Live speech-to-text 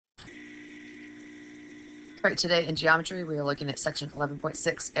All right, today in geometry, we are looking at section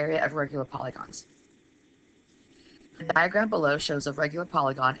 11.6, area of regular polygons. The diagram below shows a regular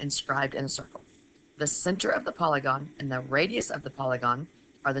polygon inscribed in a circle. The center of the polygon and the radius of the polygon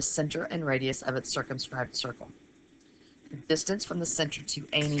are the center and radius of its circumscribed circle. The distance from the center to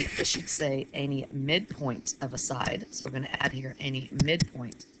any, this should say any midpoint of a side. So we're going to add here any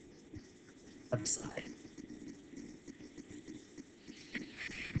midpoint of a side.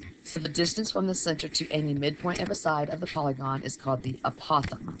 So the distance from the center to any midpoint of a side of the polygon is called the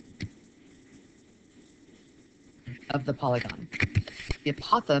apothem of the polygon. The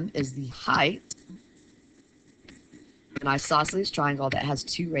apothem is the height of an isosceles triangle that has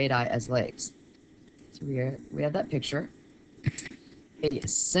two radii as legs. So we have that picture. A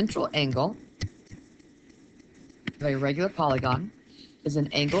central angle of a regular polygon is an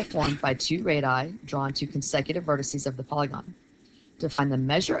angle formed by two radii drawn to consecutive vertices of the polygon. To find the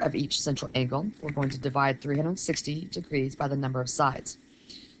measure of each central angle, we're going to divide 360 degrees by the number of sides.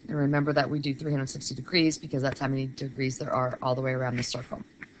 And remember that we do 360 degrees because that's how many degrees there are all the way around the circle.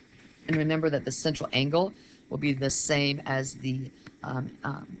 And remember that the central angle will be the same as the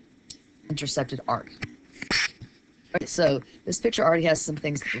intercepted arc. Right, so this picture already has some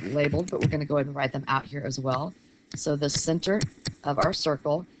things labeled, but we're going to go ahead and write them out here as well. So the center of our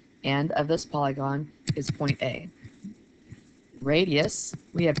circle and of this polygon is point A. Radius,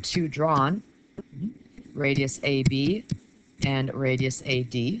 we have two drawn, radius AB and radius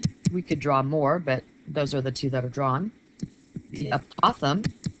AD. We could draw more, but those are the two that are drawn. The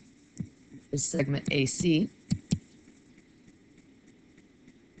apothem is segment AC.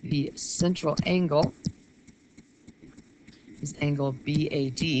 The central angle is angle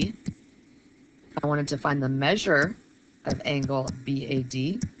BAD. I wanted to find the measure of angle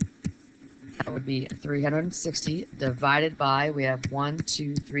BAD. That would be 360 divided by, we have 1,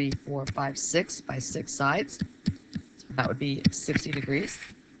 2, 3, 4, 5, 6 by 6 sides. So that would be 60 degrees.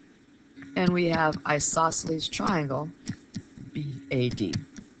 And we have isosceles triangle BAD.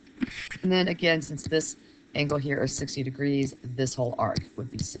 And then again, since this angle here is 60 degrees, this whole arc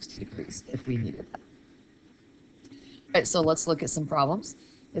would be 60 degrees if we needed that. All right, so let's look at some problems.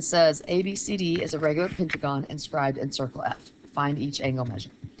 It says ABCD is a regular pentagon inscribed in circle F. Find each angle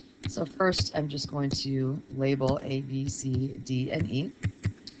measure. So first, I'm just going to label A, B, C, D, and E.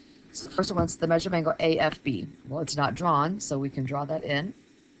 So the first one's the measure of angle AFB. Well, it's not drawn, so we can draw that in.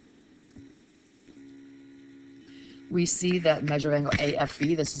 We see that measure of angle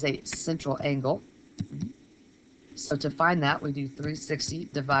AFB, this is a central angle. So to find that, we do 360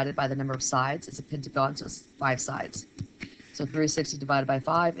 divided by the number of sides. It's a pentagon, so it's 5 sides. So 360 divided by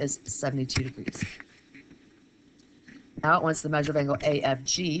 5 is 72 degrees. Now it wants the measure of angle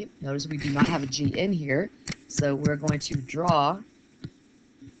AFG. Notice we do not have a G in here, so we're going to draw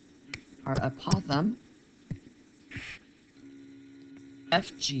our apothem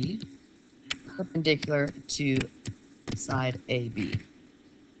FG perpendicular to side AB.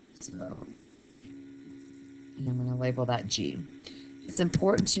 So and I'm going to label that G. It's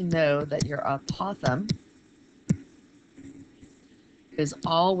important to know that your apothem is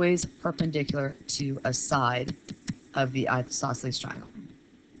always perpendicular to a side of the isosceles triangle,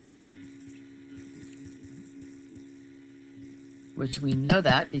 which we know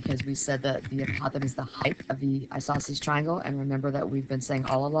that because we said that the apothem is the height of the isosceles triangle, and remember that we've been saying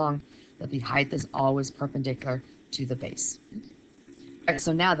all along that the height is always perpendicular to the base. All right,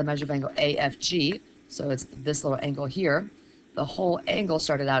 so now the measure of angle AFG, so it's this little angle here. The whole angle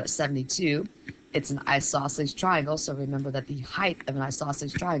started out at 72. It's an isosceles triangle, so remember that the height of an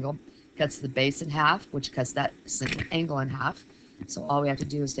isosceles triangle cuts the base in half, which cuts that central angle in half. So all we have to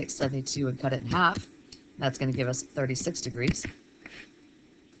do is take 72 and cut it in half. That's going to give us 36 degrees.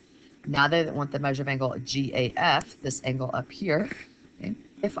 Now they want the measure of angle GAF, this angle up here. Okay.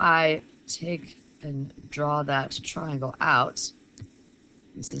 If I take and draw that triangle out,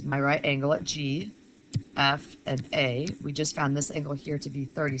 this is my right angle at G, F, and A. We just found this angle here to be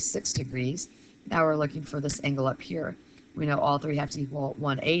 36 degrees. Now we're looking for this angle up here. We know all three have to equal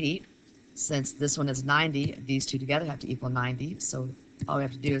 180. Since this one is 90, these two together have to equal 90. So all we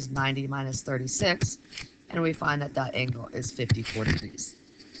have to do is 90 minus 36, and we find that that angle is 54 degrees.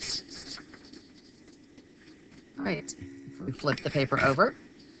 All right, if we flip the paper over,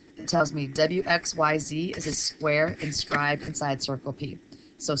 it tells me WXYZ is a square inscribed inside circle P.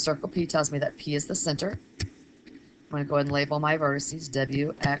 So circle P tells me that P is the center. I'm going to go ahead and label my vertices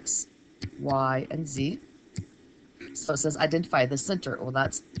W, X, Y, and Z. So it says identify the center. Well,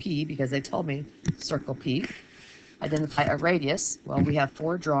 that's P because they told me circle P. Identify a radius. Well, we have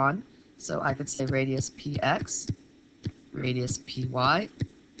 4 drawn, so I could say radius PX, radius PY,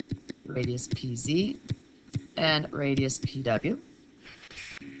 radius PZ, and radius PW.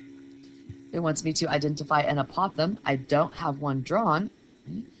 It wants me to identify an apothem. I don't have one drawn,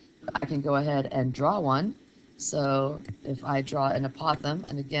 but I can go ahead and draw one. So if I draw an apothem,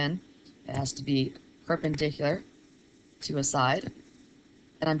 and again, it has to be perpendicular to a side,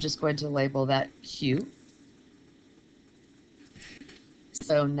 and I'm just going to label that Q.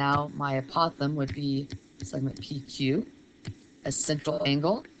 So now my apothem would be segment PQ, a central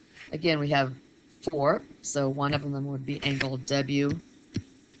angle. Again, we have 4, so one of them would be angle WPX,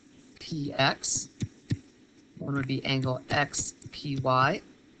 one would be angle XPY,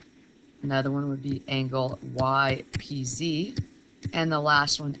 another one would be angle YPZ, and the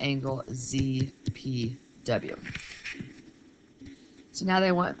last one angle ZPW. So now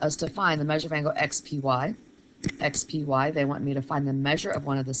they want us to find the measure of angle XPY. XPY, they want me to find the measure of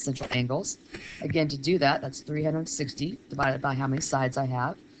one of the central angles. Again, to do that, that's 360 divided by how many sides I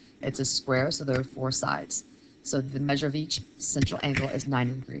have. It's a square, so there are 4 sides. So the measure of each central angle is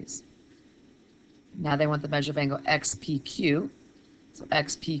 90 degrees. Now they want the measure of angle XPQ. So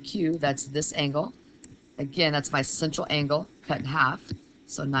XPQ, that's this angle. Again, that's my central angle cut in half.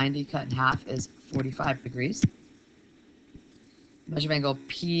 So 90 cut in half is 45 degrees. Measure of angle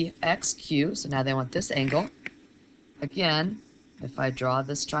PXQ, so now they want this angle. Again, if I draw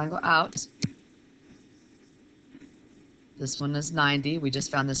this triangle out, this one is 90. We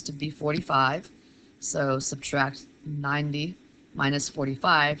just found this to be 45. So subtract 90 minus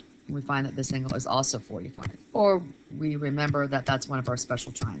 45, and we find that this angle is also 45. Or we remember that that's one of our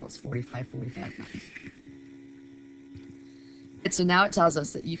special triangles, 45, 45, 90. And so now it tells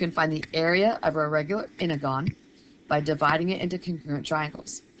us that you can find the area of a regular pentagon by dividing it into congruent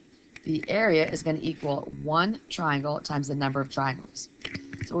triangles. The area is going to equal 1 triangle times the number of triangles.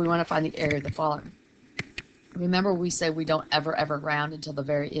 So we want to find the area of the following. Remember, we say we don't ever round until the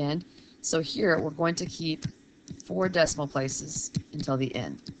very end. So here we're going to keep 4 decimal places until the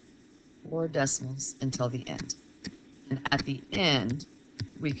end. 4 decimals until the end. And at the end,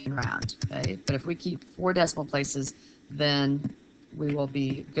 we can round, okay? But if we keep 4 decimal places, then we will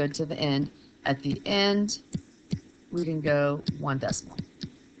be good to the end. At the end, we can go 1 decimal.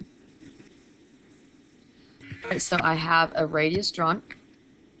 All right, so I have a radius drawn.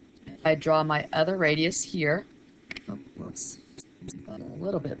 I draw my other radius here. Oh, let's make that a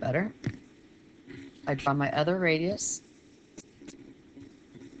little bit better. I draw my other radius.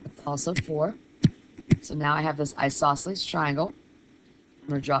 It's also 4. So now I have this isosceles triangle. I'm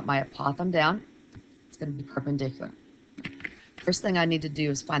going to drop my apothem down. It's going to be perpendicular. First thing I need to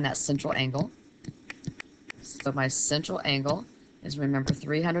do is find that central angle. So my central angle is, remember,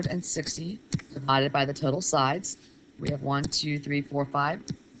 360 divided by the total sides. We have 1, 2, 3, 4, 5.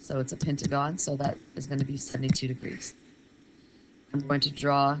 So it's a pentagon, so that is going to be 72 degrees. I'm going to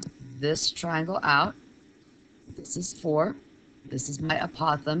draw this triangle out. This is 4. This is my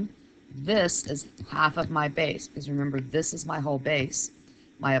apothem. This is half of my base, because remember, this is my whole base.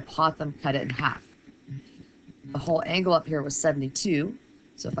 My apothem cut it in half. The whole angle up here was 72.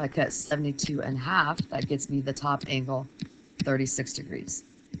 So if I cut 72 in half, that gets me the top angle, 36 degrees.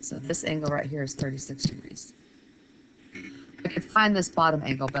 So this angle right here is 36 degrees. I could find this bottom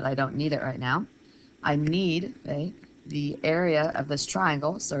angle, but I don't need it right now. I need, okay, the area of this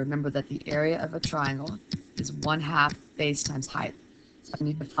triangle. So remember that the area of a triangle is 1/2 base times height. So I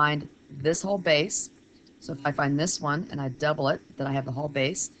need to find this whole base. So if I find this one and I double it, then I have the whole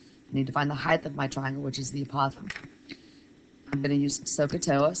base. I need to find the height of my triangle, which is the apothem. I'm going to use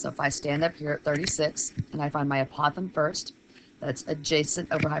SOHCAHTOA. So if I stand up here at 36 and I find my apothem first, that's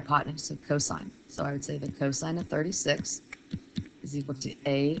adjacent over hypotenuse, so cosine. So I would say the cosine of 36 is equal to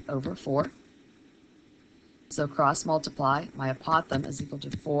A over 4. So cross multiply, my apothem is equal to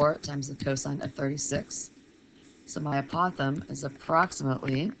 4 times the cosine of 36. So my apothem is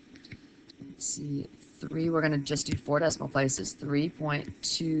approximately, let's see, 3, we're going to just do 4 decimal places,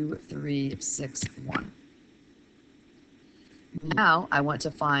 3.2361. Now I want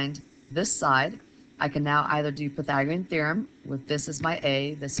to find this side. I can now either do Pythagorean theorem with this is my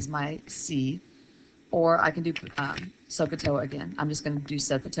A, this is my C, or I can do SOHCAHTOA again. I'm just going to do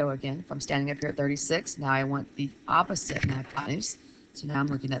SOHCAHTOA again. If I'm standing up here at 36, now I want the opposite in hypotenuse. So now I'm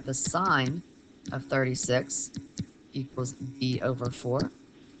looking at the sine of 36 equals B over 4.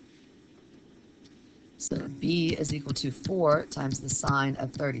 So B is equal to 4 times the sine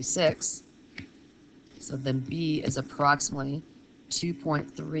of 36. So then B is approximately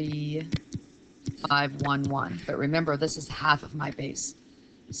 2.3511. But remember, this is half of my base.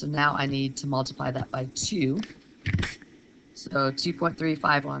 So now I need to multiply that by 2. So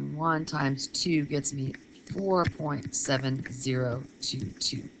 2.3511 times 2 gets me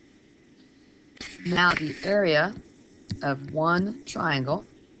 4.7022. Now the area of one triangle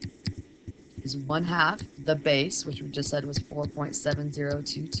is 1/2 the base, which we just said was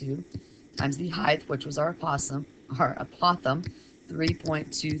 4.7022, times the height, which was our apothem,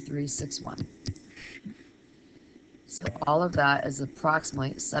 3.2361. So all of that is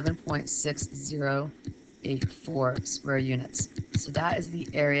approximately 7.6084 square units. So that is the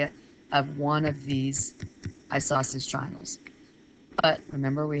area of one of these isosceles triangles. But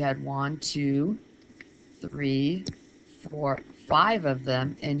remember, we had 1, 2, 3, 4, 5 of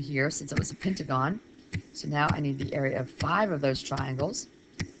them in here since it was a pentagon. So now I need the area of 5 of those triangles.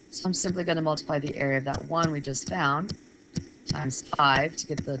 So I'm simply going to multiply the area of that one we just found times 5 to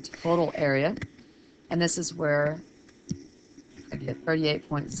get the total area. And this is where I get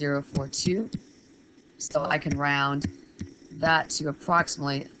 38.042. So I can round that to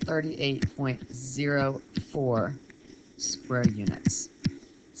approximately 38.04 square units.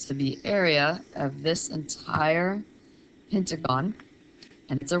 So the area of this entire pentagon,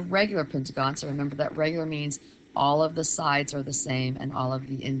 and it's a regular pentagon, so remember that regular means all of the sides are the same and all of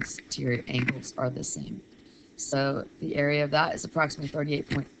the interior angles are the same. So the area of that is approximately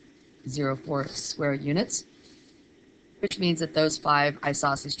 38.04 square units, which means that those 5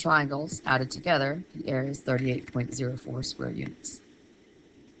 isosceles triangles added together, the area is 38.04 square units.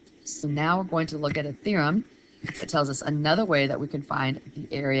 So now we're going to look at a theorem that tells us another way that we can find the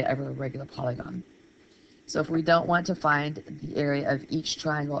area of a regular polygon. So if we don't want to find the area of each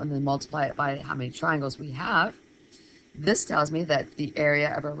triangle and then multiply it by how many triangles we have, this tells me that the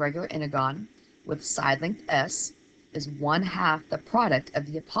area of a regular pentagon with side length S is 1/2 the product of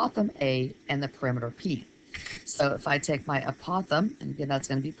the apothem A and the perimeter P. So if I take my apothem, and again that's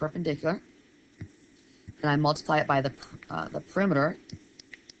going to be perpendicular, and I multiply it by the perimeter,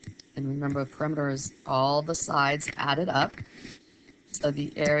 and remember perimeter is all the sides added up, so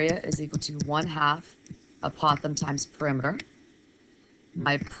the area is equal to 1/2 apothem times perimeter.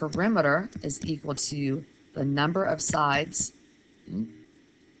 My perimeter is equal to the number of sides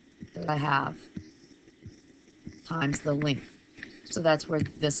that I have times the length. So that's where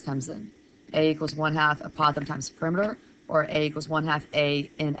this comes in. A equals 1/2 apothem times perimeter, or A equals 1/2 A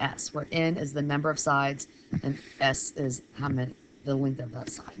in S, where N is the number of sides and S is the length of that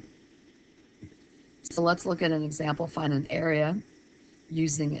side. So let's look at an example, find an area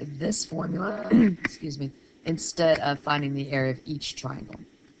using this formula, excuse me, instead of finding the area of each triangle.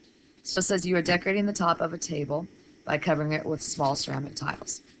 So it says you are decorating the top of a table by covering it with small ceramic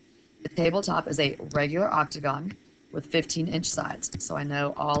tiles. The tabletop is a regular octagon with 15-inch sides, so I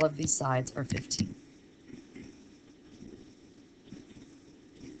know all of these sides are 15.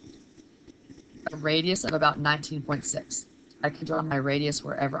 A radius of about 19.6. I can draw my radius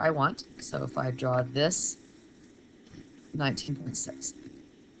wherever I want, so if I draw this, 19.6.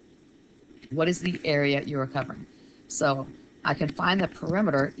 What is the area you are covering? So I can find the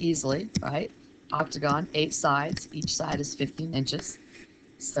perimeter easily, right? Octagon, 8 sides, each side is 15 inches.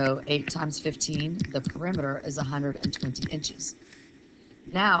 So 8 times 15, the perimeter is 120 inches.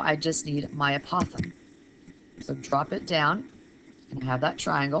 Now I just need my apothem. So drop it down, and I have that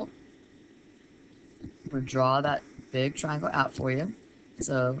triangle. We'll draw that big triangle out for you.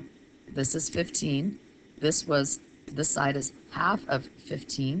 So this is 15. This side is half of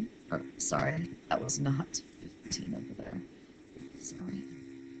 15. Or, sorry, that was not 15 over there. Sorry.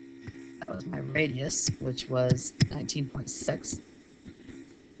 That was my radius, which was 19.6.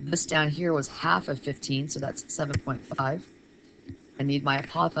 This down here was half of 15, so that's 7.5. I need my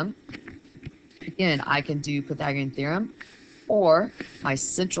apothem. Again, I can do Pythagorean theorem, or my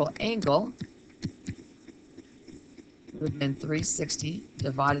central angle would have been 360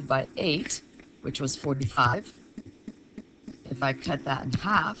 divided by 8, which was 45. If I cut that in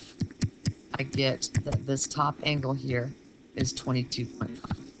half, I get that this top angle here is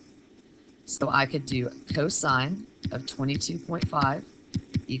 22.5. So I could do cosine of 22.5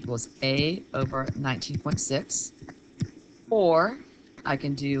 equals A over 19.6, or I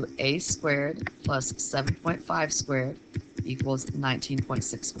can do A squared plus 7.5 squared equals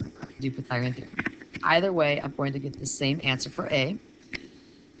 19.6 squared. Do Pythagorean theorem. Either way, I'm going to get the same answer for A.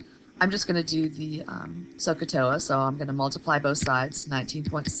 I'm just going to do the SOHCAHTOA, so I'm going to multiply both sides.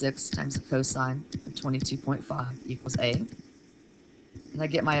 19.6 times the cosine of 22.5 equals A. And I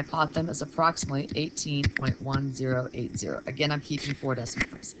get my apothem as approximately 18.1080. Again, I'm keeping 4 decimal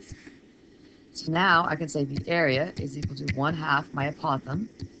places. So now I can say the area is equal to 1/2 my apothem,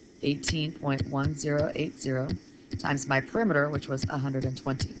 18.1080, times my perimeter, which was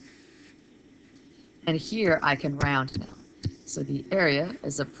 120. And here I can round now. So the area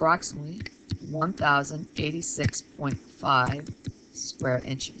is approximately 1,086.5 square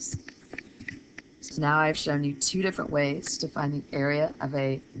inches. So now I've shown you two different ways to find the area of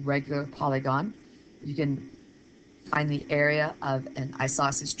a regular polygon. You can find the area of an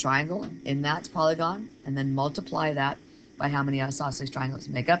isosceles triangle in that polygon and then multiply that by how many isosceles triangles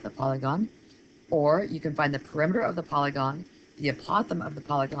make up the polygon. Or you can find the perimeter of the polygon, the apothem of the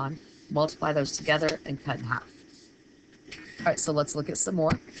polygon, multiply those together and cut in half. All right, so let's look at some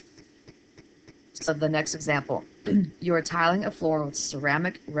more. So the next example, you are tiling a floor with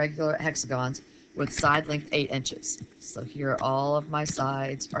ceramic regular hexagons with side length 8 inches. So here all of my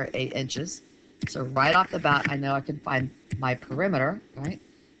sides are 8 inches. So right off the bat, I know I can find my perimeter, right?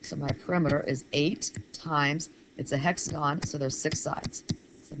 So my perimeter is 8 times, it's a hexagon, so there's 6 sides.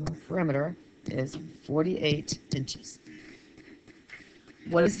 So my perimeter is 48 inches.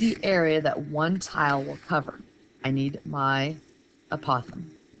 What is the area that one tile will cover? I need my apothem.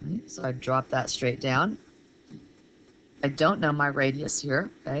 Right? So I drop that straight down. I don't know my radius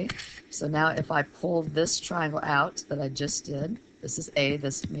here, okay? So now if I pull this triangle out that I just did, this is A,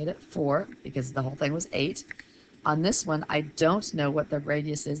 this made it 4 because the whole thing was 8. On this one, I don't know what the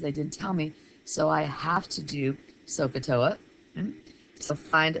radius is. They didn't tell me, so I have to do SOHCAHTOA. Okay? So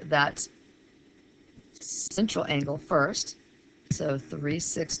find that central angle first. So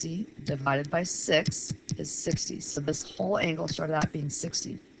 360 divided by 6 is 60. So this whole angle started out being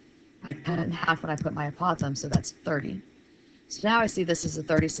 60. I cut it in half when I put my apothem, so that's 30. So now I see this is a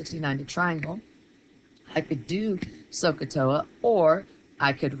 30, 60, 90 triangle. I could do SOHCAHTOA, or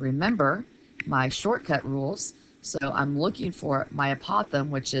I could remember my shortcut rules. So I'm looking for my apothem,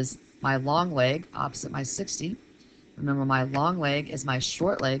 which is my long leg opposite my 60. Remember, my long leg is my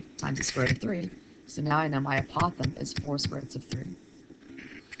short leg times the square root of 3. So now I know my apothem is 4 square roots of 3.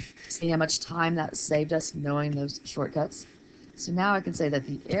 See how much time that saved us knowing those shortcuts? So now I can say that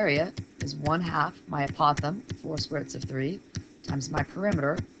the area is 1/2 my apothem, 4 square roots of 3, times my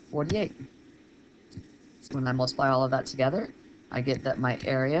perimeter, 48. So when I multiply all of that together, I get that my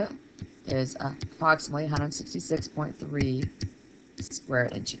area is approximately 166.3 square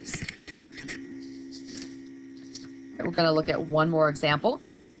inches. We're going to look at one more example.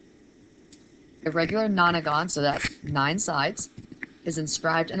 A regular nonagon, so that's 9 sides, is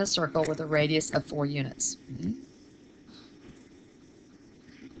inscribed in a circle with a radius of 4 units.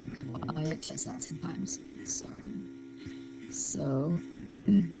 I test that 10 times. So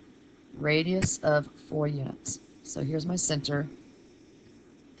radius of 4 units. So here's my center.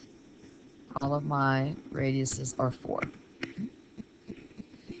 All of my radiuses are 4.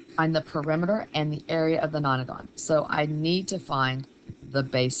 Find the perimeter and the area of the nonagon. So I need to find the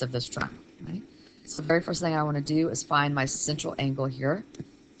base of this triangle. Right? So the very first thing I want to do is find my central angle here.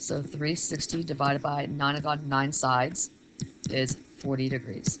 So 360 divided by nonagon 9 sides is 40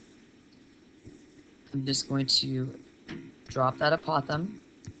 degrees. I'm just going to drop that apothem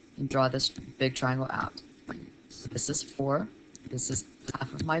and draw this big triangle out. This is 4. This is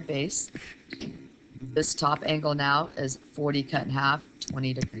half of my base. This top angle now is 40 cut in half,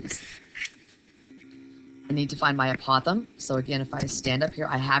 20 degrees. I need to find my apothem. So again, if I stand up here,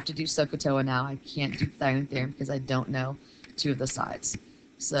 I have to do SOHCAHTOA now. I can't do Pythagorean theorem because I don't know 2 of the sides.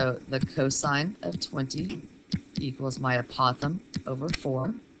 So the cosine of 20 equals my apothem over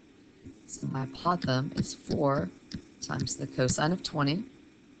 4. So my apothem is 4 times the cosine of 20.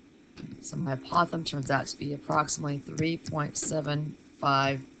 So my apothem turns out to be approximately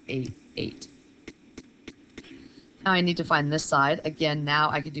 3.7588. Now I need to find this side. Again, now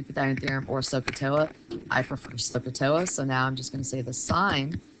I could do Pythagorean theorem or SOHCAHTOA. I prefer SOHCAHTOA, so now I'm just going to say the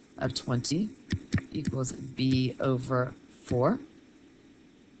sine of 20 equals b over 4.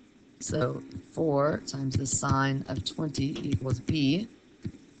 So 4 times the sine of 20 equals b.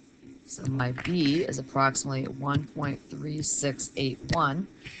 So my b is approximately 1.3681.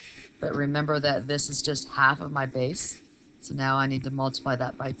 But remember that this is just half of my base. So now I need to multiply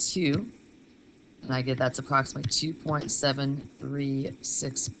that by 2. And I get that's approximately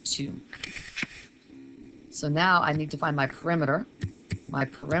 2.7362. So now I need to find my perimeter. My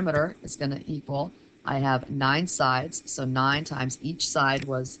perimeter is going to equal, I have 9 sides, so 9 times each side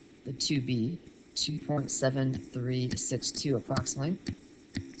was the 2b, 2.7362 approximately.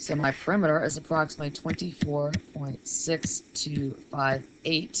 So my perimeter is approximately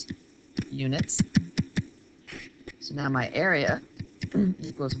 24.6258 units. So now my area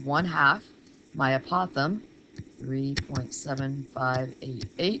equals 1/2 my apothem,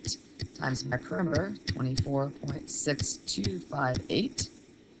 3.7588, times my perimeter, 24.6258.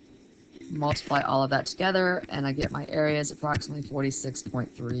 Multiply all of that together, and I get my area is approximately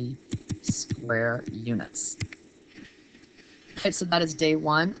 46.3 square units. Okay, so that is day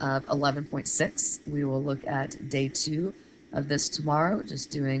 1 of 11.6. We will look at day 2 of this tomorrow,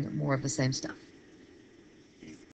 just doing more of the same stuff.